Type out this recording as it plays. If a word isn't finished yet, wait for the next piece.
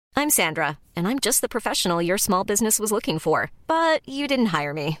I'm Sandra, and I'm just the professional your small business was looking for. But you didn't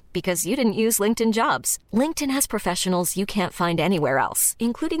hire me because you didn't use LinkedIn Jobs. LinkedIn has professionals you can't find anywhere else,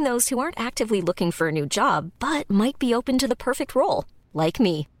 including those who aren't actively looking for a new job, but might be open to the perfect role, like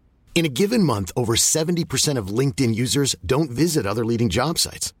me. In a given month, over 70% of LinkedIn users don't visit other leading job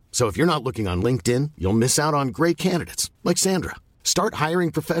sites. So if you're not looking on LinkedIn, you'll miss out on great candidates like Sandra. Start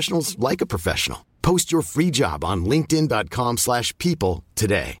hiring professionals like a professional. Post your free job on linkedin.com/people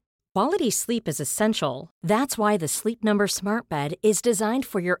today. Quality sleep is essential. That's why the Sleep Number Smart Bed is designed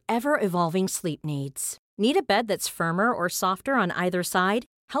for your ever-evolving sleep needs. Need a bed that's firmer or softer on either side?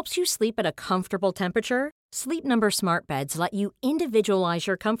 Helps you sleep at a comfortable temperature? Sleep Number Smart Beds let you individualize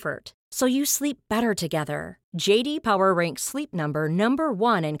your comfort, so you sleep better together. J.D. Power ranks Sleep Number number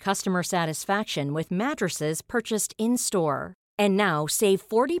 1 in customer satisfaction with mattresses purchased in-store. And now, save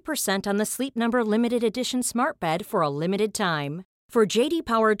 40% on the Sleep Number Limited Edition Smart Bed for a limited time. For J.D.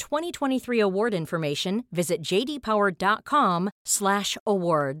 Power 2023 award information, visit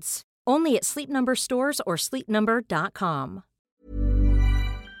jdpower.com/awards. Only at Sleep Number stores or sleepnumber.com.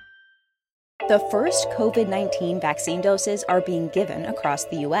 The first COVID-19 vaccine doses are being given across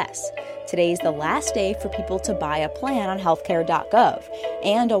the U.S. Today's the last day for people to buy a plan on healthcare.gov,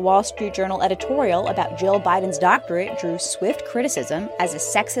 and a Wall Street Journal editorial about Jill Biden's doctorate drew swift criticism as a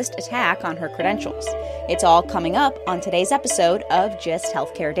sexist attack on her credentials. It's all coming up on today's episode of Gist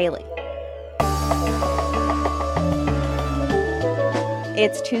Healthcare Daily.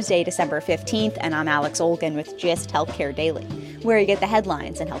 It's Tuesday, December 15th, and I'm Alex Olgin with Gist Healthcare Daily, where you get the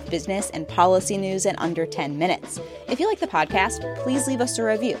headlines and health business and policy news in under 10 minutes. If you like the podcast, please leave us a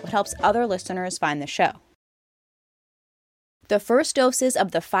review. It helps other listeners find the show. The first doses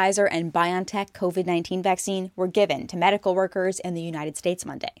of the Pfizer and BioNTech COVID-19 vaccine were given to medical workers in the United States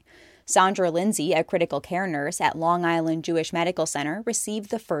Monday. Sandra Lindsay, a critical care nurse at Long Island Jewish Medical Center,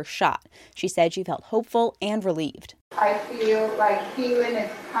 received the first shot. She said she felt hopeful and relieved. I feel like healing is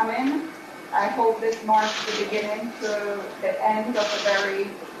coming. I hope this marks the beginning to the end of a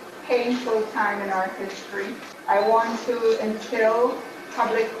very painful time in our history. I want to instill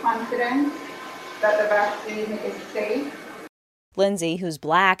public confidence that the vaccine is safe. Lindsay, who's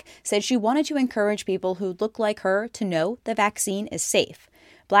Black, said she wanted to encourage people who look like her to know the vaccine is safe.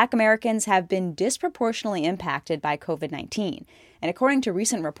 Black Americans have been disproportionately impacted by COVID-19, and according to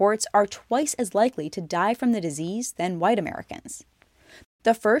recent reports, are twice as likely to die from the disease than white Americans.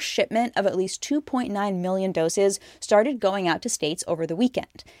 The first shipment of at least 2.9 million doses started going out to states over the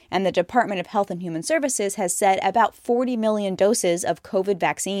weekend, and the Department of Health and Human Services has said about 40 million doses of COVID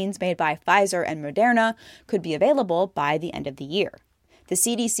vaccines made by Pfizer and Moderna could be available by the end of the year. The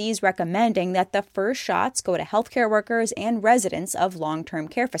CDC is recommending that the first shots go to healthcare workers and residents of long-term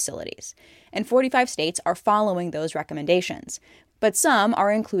care facilities, and 45 states are following those recommendations. But some are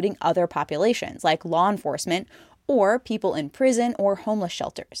including other populations, like law enforcement or people in prison or homeless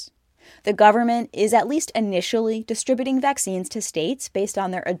shelters. The government is at least initially distributing vaccines to states based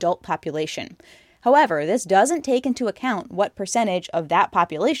on their adult population. However, this doesn't take into account what percentage of that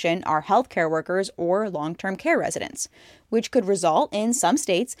population are healthcare workers or long-term care residents, which could result in some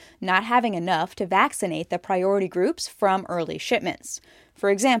states not having enough to vaccinate the priority groups from early shipments. For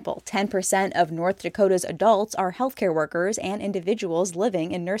example, 10% of North Dakota's adults are healthcare workers and individuals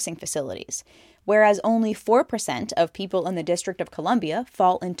living in nursing facilities, whereas only 4% of people in the District of Columbia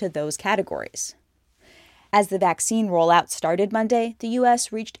fall into those categories. As the vaccine rollout started Monday, the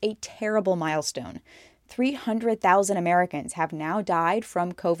U.S. reached a terrible milestone. 300,000 Americans have now died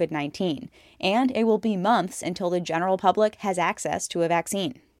from COVID-19, and it will be months until the general public has access to a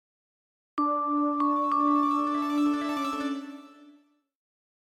vaccine.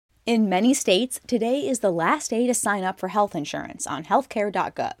 In many states, today is the last day to sign up for health insurance on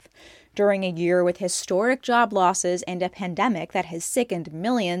healthcare.gov. During a year with historic job losses and a pandemic that has sickened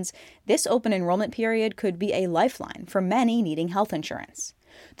millions, this open enrollment period could be a lifeline for many needing health insurance.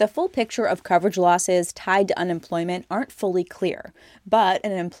 The full picture of coverage losses tied to unemployment aren't fully clear, but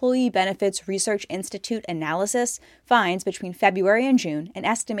an Employee Benefits Research Institute analysis finds between February and June an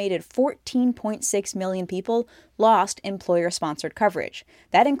estimated 14.6 million people lost employer-sponsored coverage.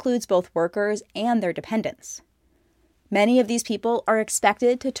 That includes both workers and their dependents. Many of these people are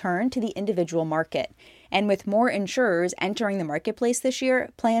expected to turn to the individual market, and with more insurers entering the marketplace this year,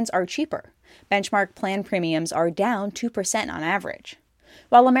 plans are cheaper. Benchmark plan premiums are down 2% on average.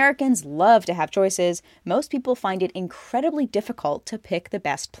 While Americans love to have choices, most people find it incredibly difficult to pick the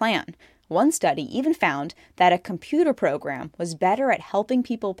best plan. One study even found that a computer program was better at helping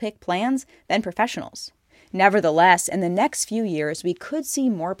people pick plans than professionals. Nevertheless, in the next few years, we could see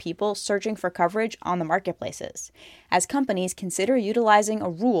more people searching for coverage on the marketplaces, as companies consider utilizing a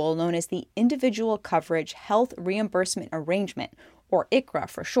rule known as the Individual Coverage Health Reimbursement Arrangement, or ICHRA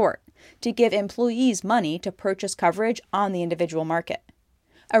for short, to give employees money to purchase coverage on the individual market.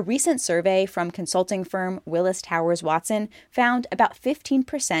 A recent survey from consulting firm Willis Towers Watson found about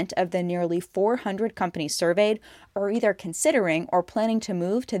 15% of the nearly 400 companies surveyed are either considering or planning to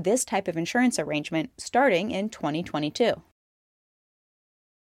move to this type of insurance arrangement starting in 2022.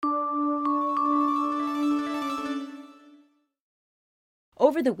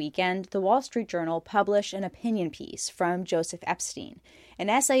 Over the weekend, the Wall Street Journal published an opinion piece from Joseph Epstein,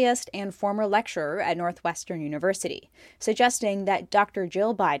 an essayist and former lecturer at Northwestern University, suggesting that Dr.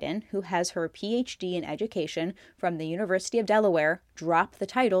 Jill Biden, who has her PhD in education from the University of Delaware, drop the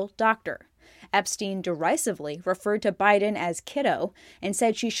title doctor. Epstein derisively referred to Biden as kiddo and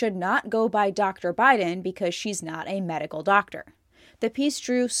said she should not go by Dr. Biden because she's not a medical doctor. The piece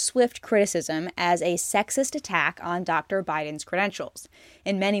drew swift criticism as a sexist attack on Dr. Biden's credentials,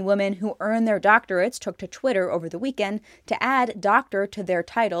 and many women who earned their doctorates took to Twitter over the weekend to add doctor to their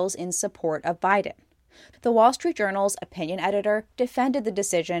titles in support of Biden. The Wall Street Journal's opinion editor defended the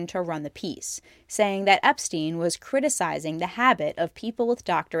decision to run the piece, saying that Epstein was criticizing the habit of people with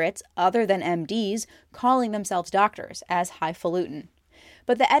doctorates other than MDs calling themselves doctors as highfalutin.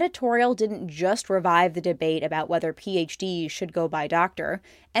 But the editorial didn't just revive the debate about whether PhDs should go by doctor.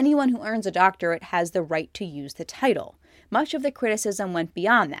 Anyone who earns a doctorate has the right to use the title. Much of the criticism went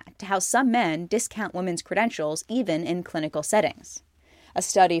beyond that, to how some men discount women's credentials even in clinical settings. A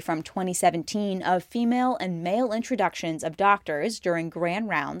study from 2017 of female and male introductions of doctors during grand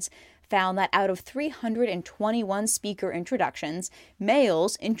rounds found that out of 321 speaker introductions,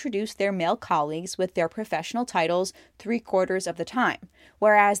 males introduced their male colleagues with their professional titles 3/4 of the time,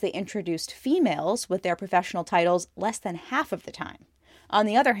 whereas they introduced females with their professional titles less than half of the time. On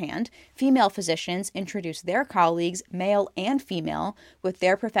the other hand, female physicians introduced their colleagues, male and female, with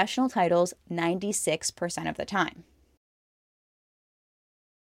their professional titles 96% of the time.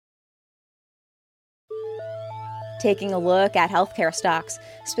 Taking a look at healthcare stocks,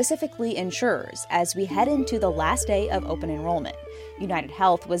 specifically insurers, as we head into the last day of open enrollment. United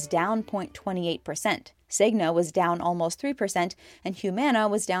Health was down 0.28%, Cigna was down almost 3%, and Humana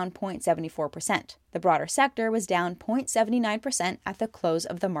was down 0.74%. The broader sector was down 0.79% at the close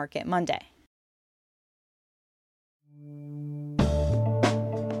of the market Monday.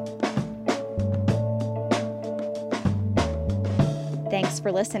 Thanks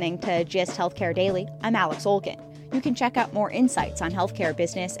for listening to GIST Healthcare Daily. I'm Alex Olkin. You can check out more insights on healthcare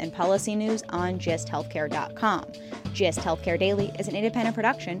business and policy news on gisthealthcare.com. GIST Healthcare Daily is an independent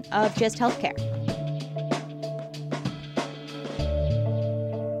production of GIST Healthcare.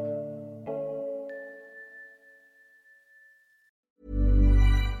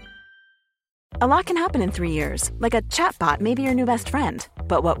 A lot can happen in 3 years, like a chatbot may be your new best friend.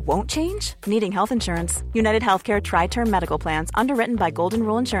 But what won't change? Needing health insurance. United Healthcare Tri-Term Medical Plans, underwritten by Golden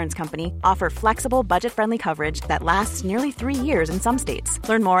Rule Insurance Company, offer flexible, budget-friendly coverage that lasts nearly 3 years in some states.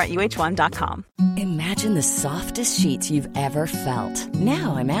 Learn more at UH1.com. Imagine the softest sheets you've ever felt.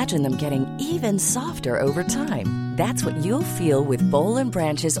 Now imagine them getting even softer over time. That's what you'll feel with Boll &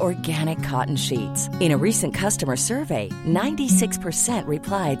 Branch's organic cotton sheets. In a recent customer survey, 96%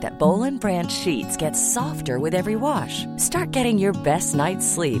 replied that Boll & Branch sheets get softer with every wash. Start getting your best night's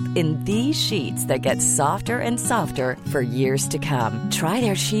sleep in these sheets that get softer and softer for years to come. Try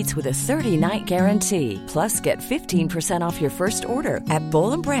their sheets with a 30-night guarantee. Plus, get 15% off your first order at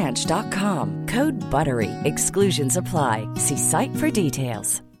BollandBranch.com. Code BUTTERY. Exclusions apply. See site for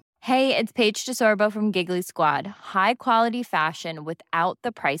details. Hey, it's Paige DeSorbo from Giggly Squad. High quality fashion without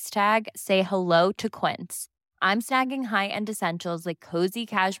the price tag. Say hello to Quince. I'm snagging high-end essentials like cozy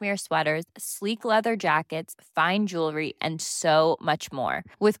cashmere sweaters, sleek leather jackets, fine jewelry, and so much more.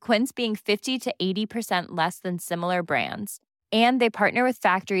 With Quince being 50 to 80% less than similar brands. And they partner with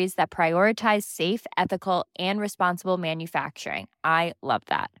factories that prioritize safe, ethical, and responsible manufacturing. I love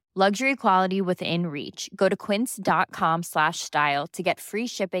that. Luxury quality within reach. Go to quince.com/style to get free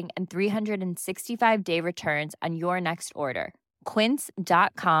shipping and 365-day returns on your next order.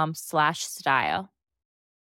 Quince.com/style.